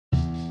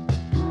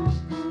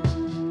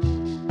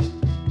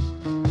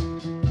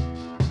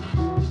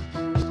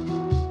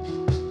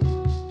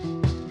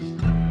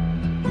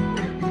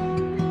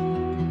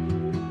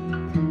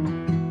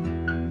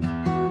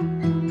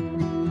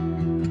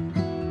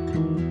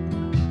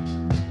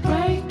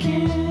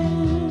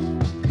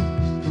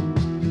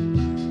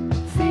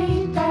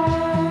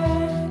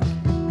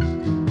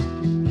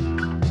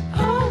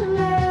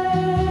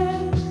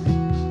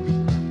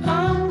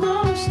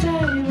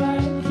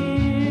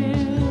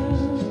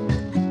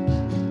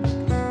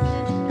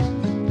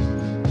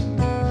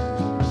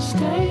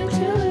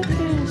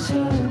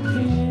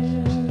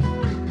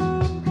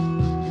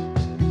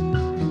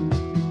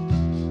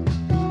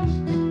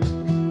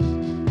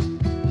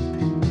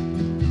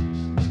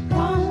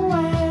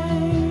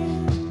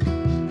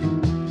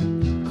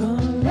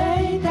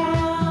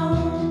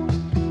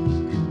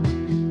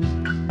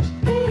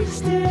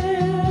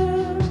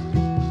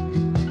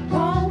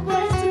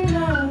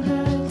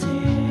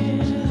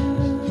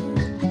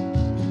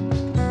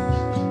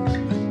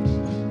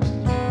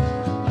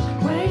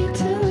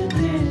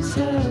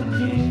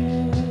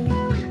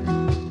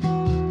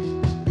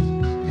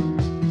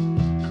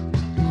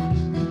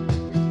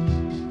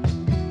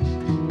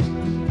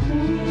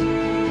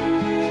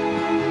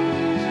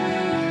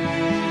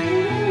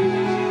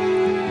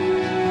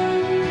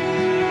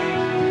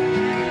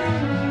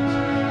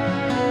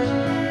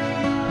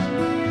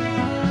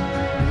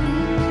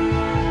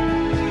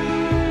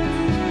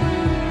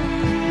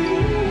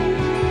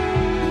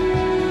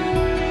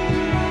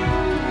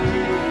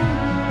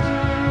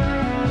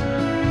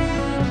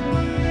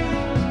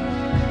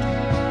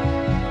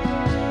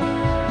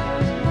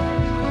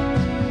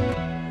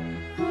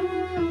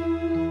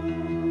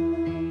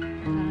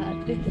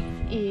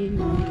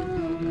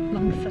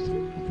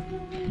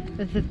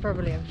This is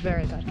probably a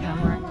very bad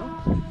camera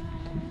angle.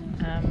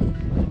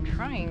 I'm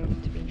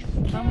trying to be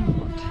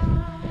somewhat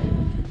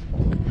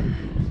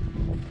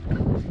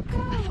less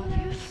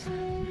obvious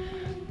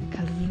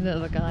because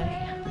there's a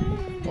guy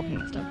walking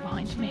his dog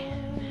behind me.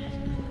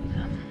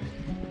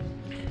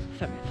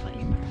 So it's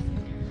slightly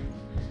embarrassing.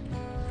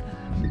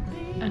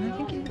 And I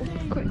think he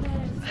walks quick.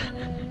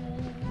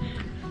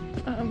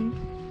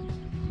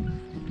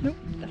 Nope,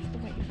 that's the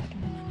way a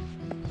second.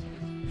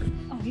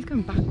 Oh, he's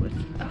going backwards.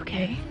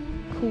 Okay,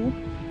 cool.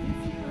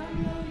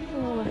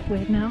 Oh, that's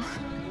weird now.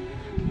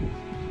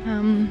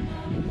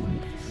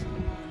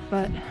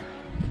 But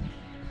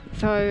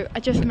so I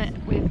just met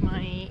with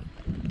my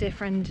dear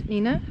friend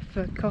Nina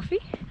for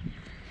coffee.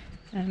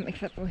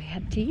 Except we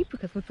had tea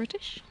because we're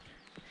British.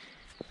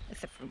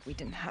 Except for we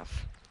didn't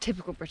have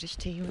typical British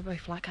tea. We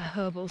both like our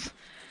herbals.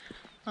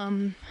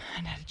 And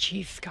had a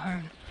cheese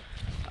scone.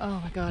 Oh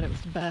my god, it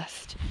was the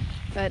best.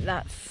 But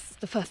that's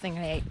the first thing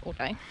I ate all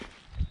day.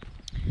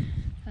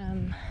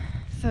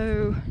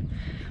 So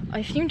I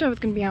assumed I was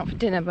going to be out for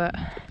dinner, but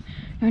I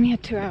only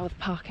had 2 hours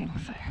parking,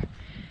 so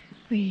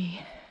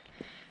we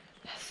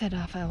said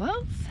our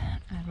farewells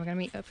and we're going to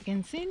meet up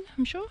again soon,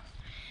 I'm sure.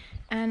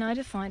 And I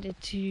decided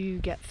to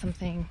get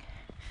something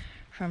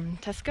from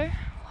Tesco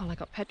while I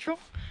got petrol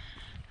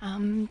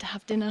to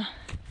have dinner.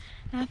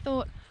 And I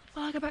thought,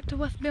 well, I'll go back to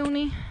West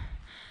Bilney,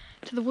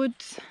 to the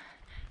woods,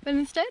 but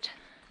instead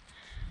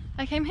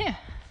I came here.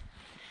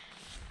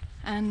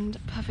 And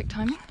perfect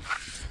timing.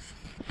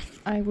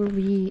 I will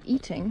be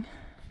eating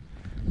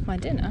my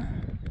dinner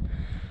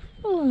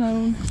all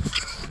alone,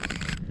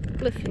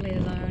 blissfully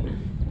alone,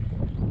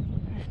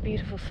 in this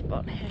beautiful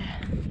spot here.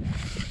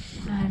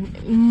 And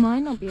you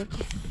might not be able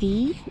to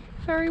see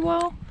very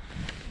well,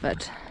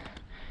 but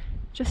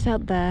just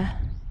out there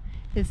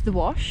is the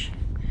wash,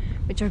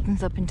 which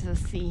opens up into the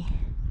sea.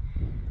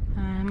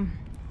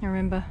 I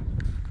remember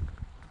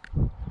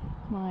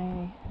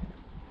my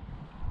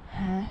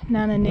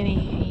Nana Ninny,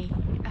 he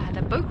had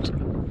a boat,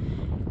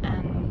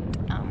 and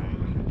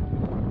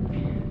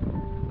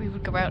we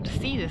would go out to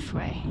sea this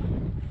way.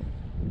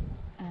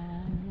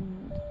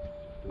 And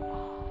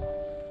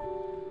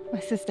my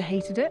sister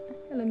hated it.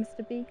 Hello,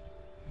 Mr. B.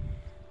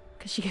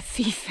 Because she gets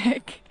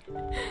seasick.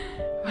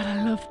 But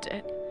I loved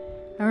it.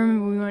 I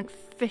remember we went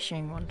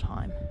fishing one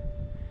time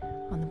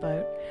on the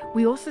boat.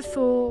 We also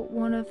saw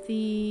one of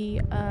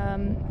the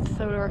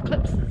solar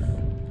eclipse?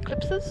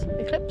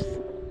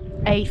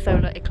 A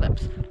solar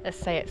eclipse. Let's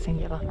say it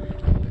singular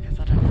because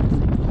I don't know how to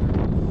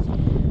say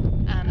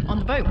it. On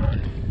the boat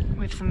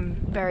with some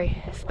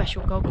very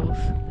special goggles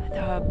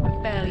that I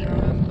barely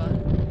remember.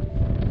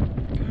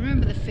 I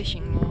remember the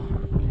fishing more,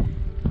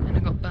 and I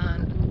got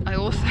burned. I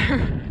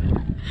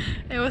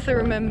also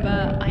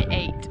remember I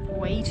ate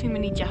way too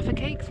many Jaffa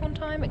cakes one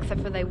time,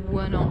 except for they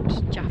were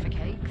not Jaffa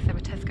cakes, they were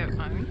Tesco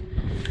own.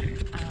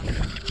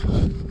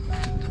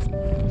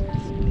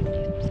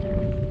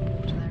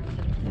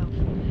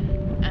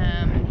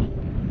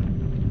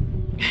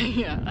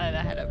 Yeah, I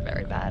had a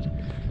very bad,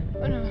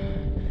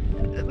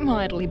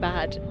 mildly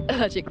bad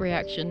allergic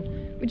reaction,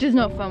 which is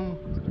not fun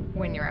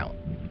when you're out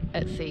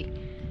at sea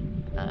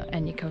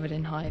and you're covered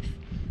in hives.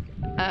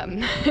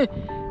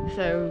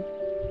 So,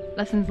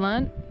 lessons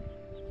learned: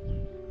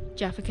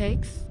 Jaffa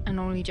cakes, and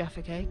only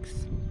Jaffa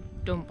cakes.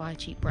 Don't buy a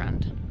cheap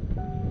brand.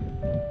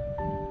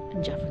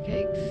 And Jaffa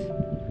cakes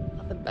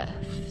are the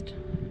best.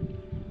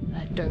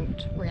 I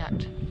don't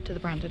react to the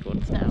branded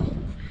ones now,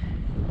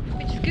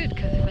 which is good,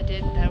 because if I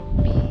did, that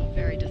would be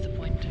very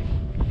disappointing.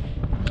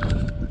 So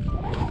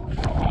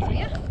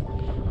yeah,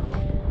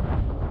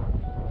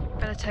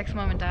 better text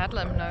mum and dad,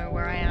 let them know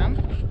where I am.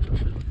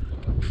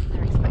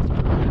 They're expecting me.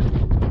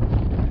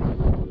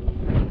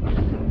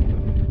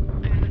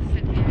 I'm gonna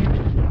sit here,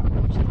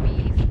 watch the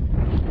bees,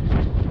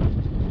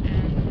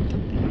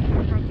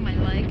 and broke my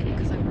leg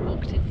because I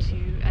walked into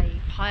a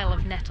pile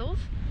of nettles,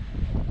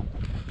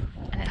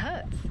 and it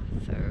hurts.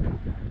 So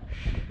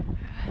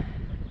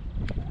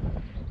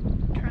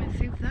try and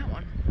soothe that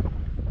one.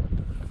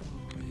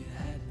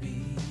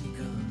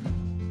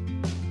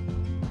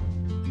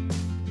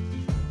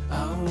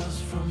 I was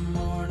from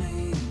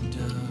morning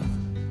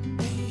dove,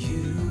 and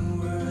you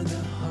were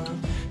the heart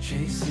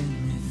chasing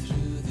me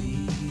through the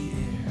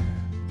air.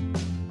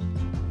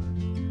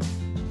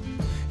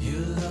 You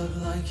loved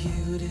like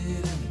you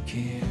didn't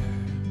care.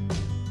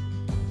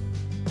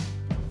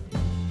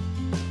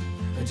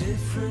 A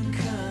different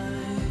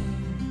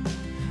kind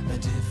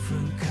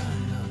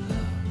of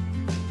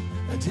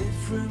love. A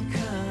different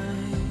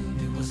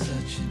kind, it was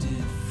such a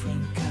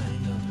different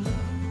kind of love.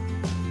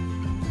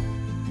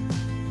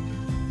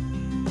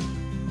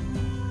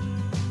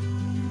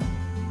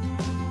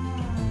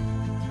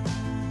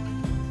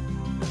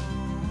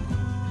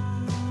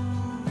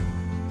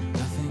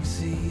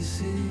 Nothing's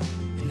easy,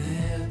 it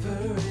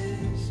never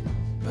is,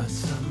 but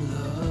some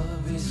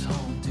love is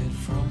haunted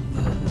from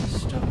the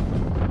start.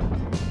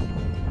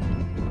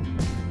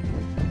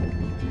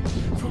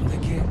 From the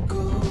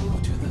get-go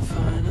to the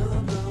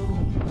final blow,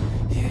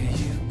 yeah,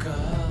 you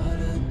got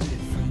a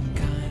different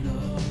kind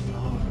of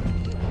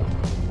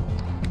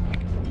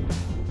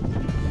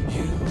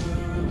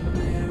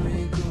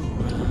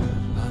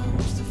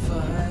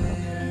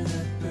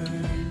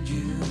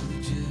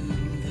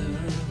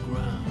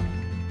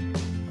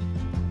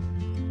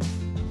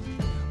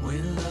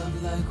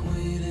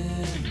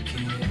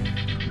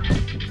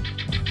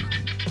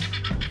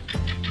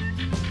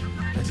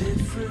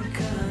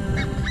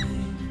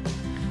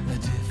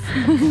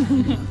A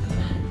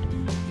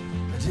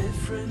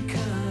different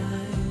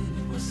kind.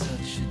 It was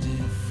such a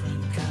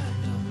different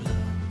kind of love.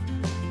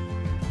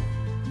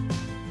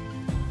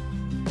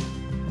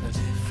 A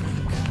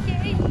different kind.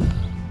 Yay!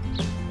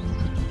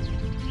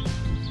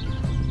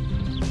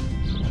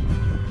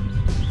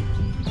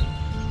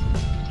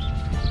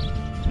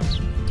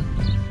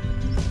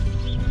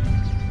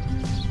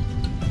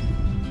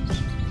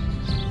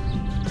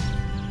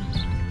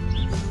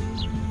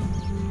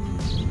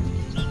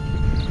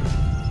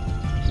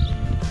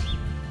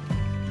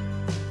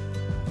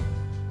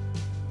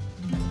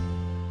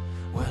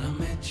 When I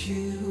met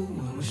you,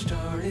 when we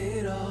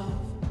started off,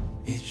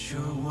 it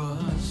sure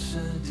was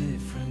a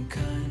different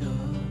kind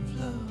of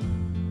love.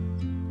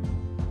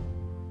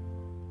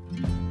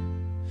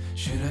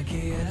 Should I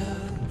get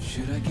up?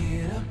 Should I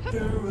get up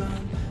and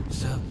run?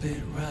 Stop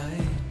it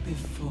right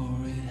before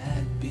it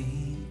had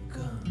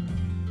begun.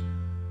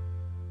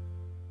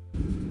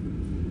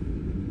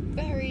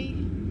 Very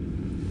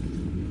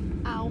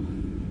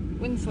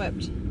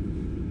windswept.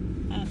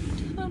 And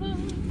ta-da!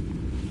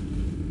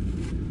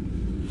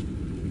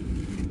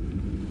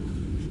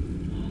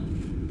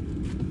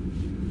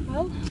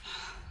 Well,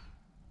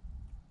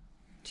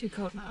 too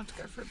cold now to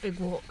go for a big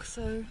walk,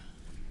 so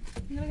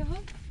I'm gonna go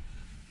home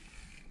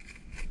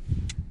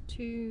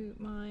to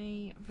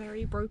my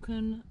very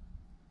broken,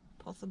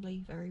 possibly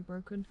very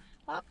broken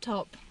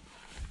laptop,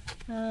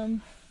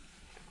 and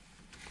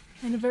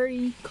a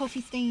very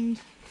coffee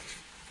stained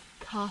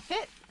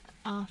carpet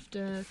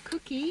after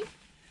Cookie,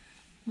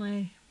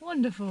 my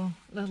wonderful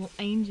little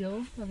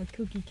angel of a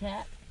cookie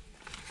cat,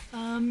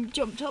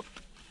 jumped up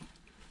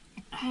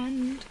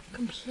and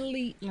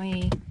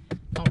completely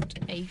knocked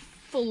a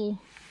full,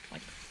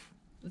 like,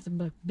 it's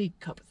a big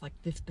cup, it's like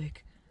this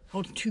big,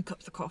 holding 2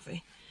 cups of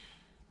coffee.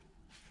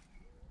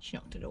 She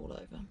knocked it all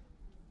over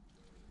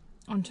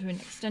onto an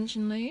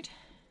extension lead,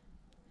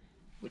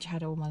 which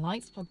had all my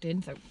lights plugged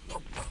in, so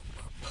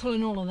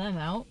pulling all of them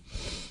out,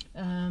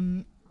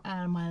 and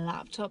my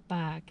laptop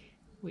bag,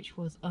 which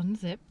was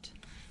unzipped,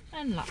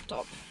 and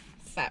laptop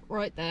sat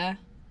right there.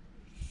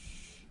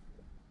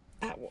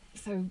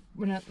 So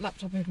when a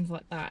laptop opens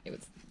like that, it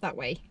was that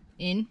way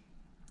in,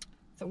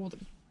 so all the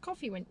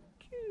coffee went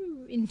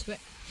into it.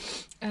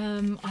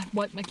 I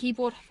wiped my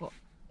keyboard, I thought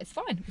it's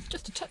fine, it was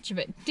just a touch of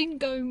it. It didn't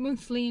go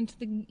mostly into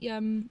the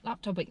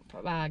laptop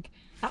bag,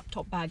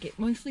 it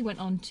mostly went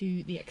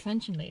onto the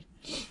extension lead.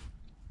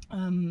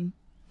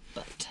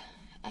 But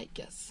I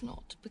guess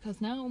not,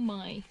 because now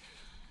my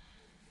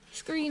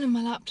screen on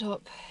my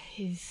laptop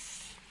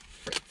is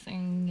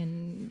fritzing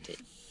and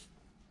it's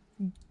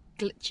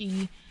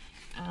glitchy,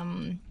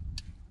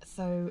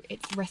 so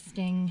it's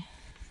resting.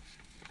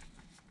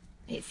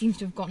 It seems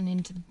to have gotten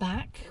into the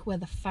back where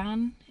the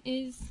fan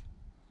is.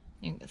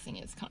 I think the thing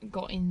is kind of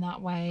got in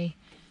that way,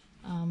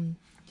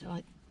 to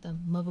like the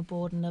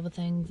motherboard and other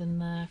things in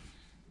there.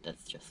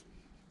 That's just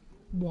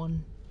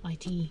one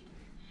IT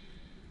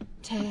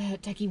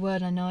techie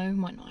word I know,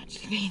 might not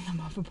actually be the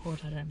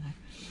motherboard, I don't know.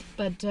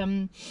 But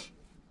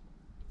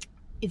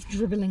it's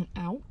dribbling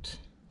out,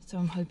 so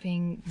I'm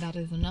hoping that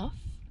is enough.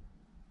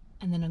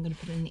 And then I'm going to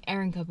put it in the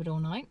airing cupboard all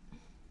night.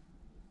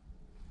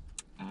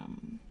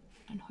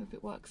 And hope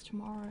it works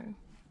tomorrow.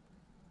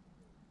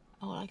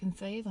 All I can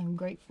say is I'm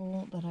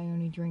grateful that I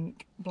only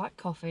drink black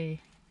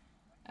coffee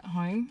at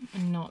home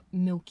and not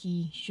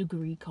milky,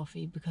 sugary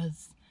coffee,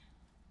 because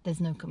there's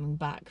no coming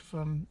back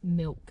from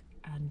milk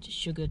and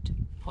sugared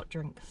hot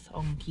drinks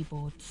on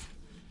keyboards.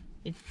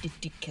 It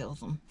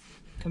kills them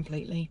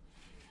completely.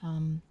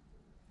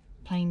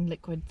 Plain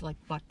liquids like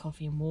black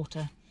coffee and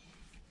water,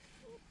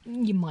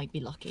 you might be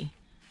lucky.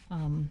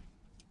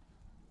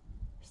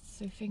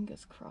 So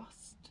fingers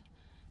crossed.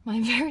 My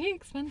very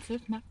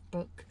expensive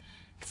MacBook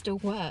still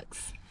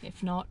works.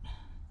 If not,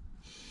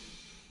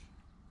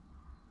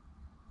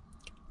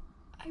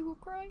 I will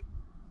cry.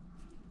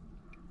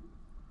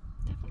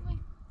 Definitely.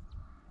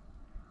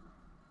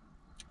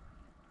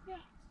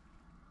 Yeah.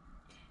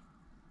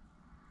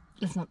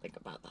 Let's not think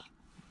about that.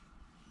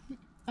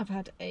 I've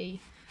had a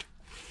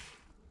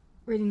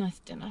really nice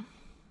dinner.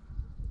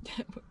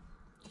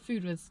 The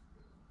food was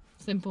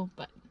simple,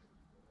 but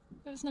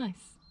it was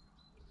nice.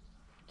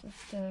 Just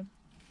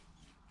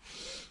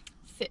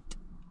sit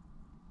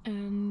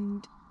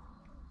and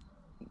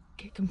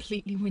get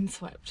completely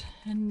windswept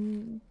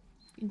and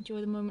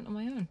enjoy the moment on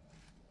my own.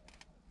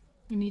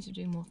 I need to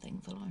do more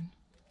things alone.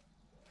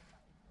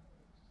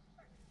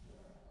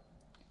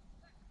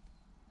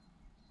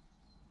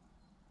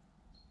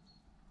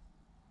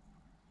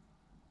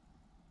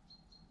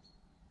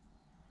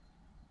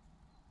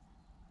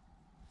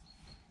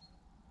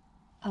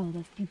 Oh,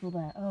 there's people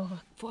there. Oh, I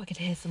thought I could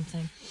hear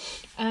something.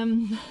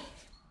 Cool.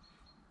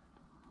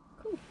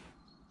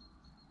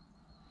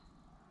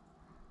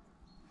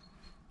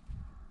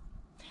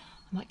 I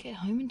might get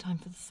home in time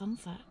for the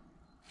sunset.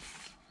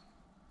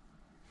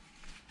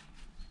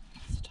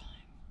 What's the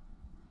time?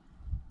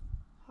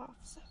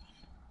 7:30.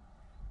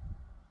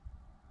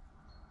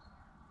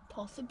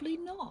 Possibly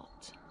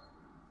not.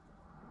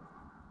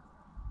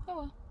 Oh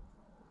well.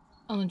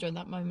 I'll enjoy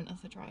that moment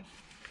as I drive.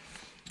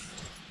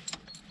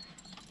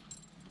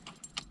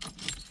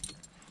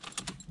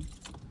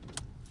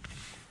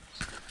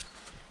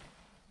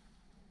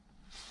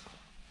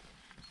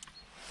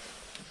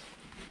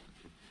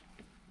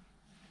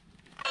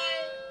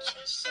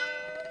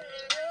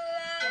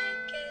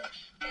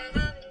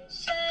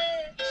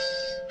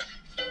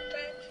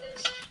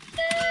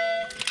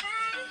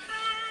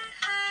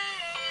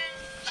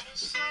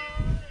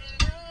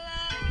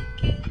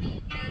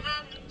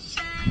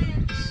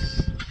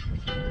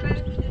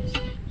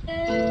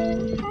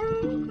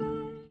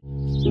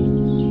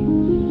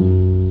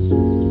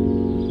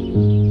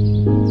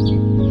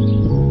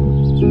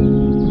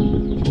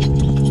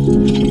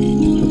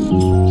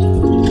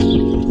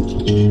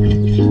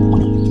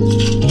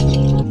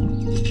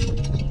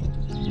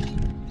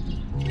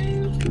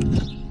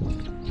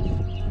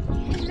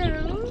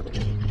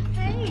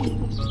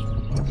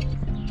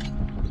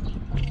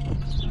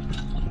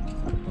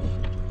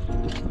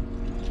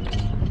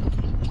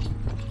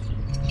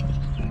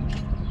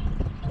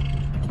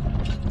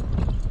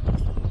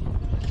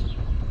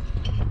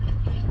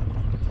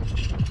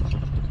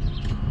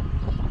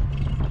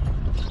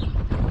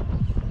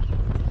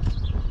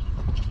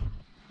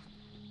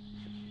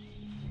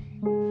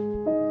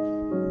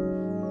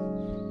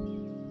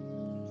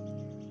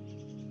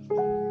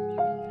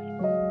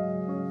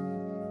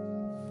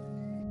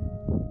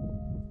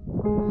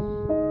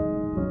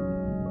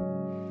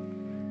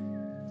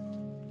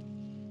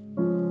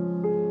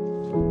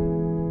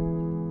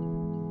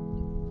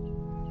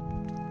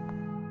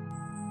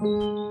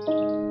 Bye.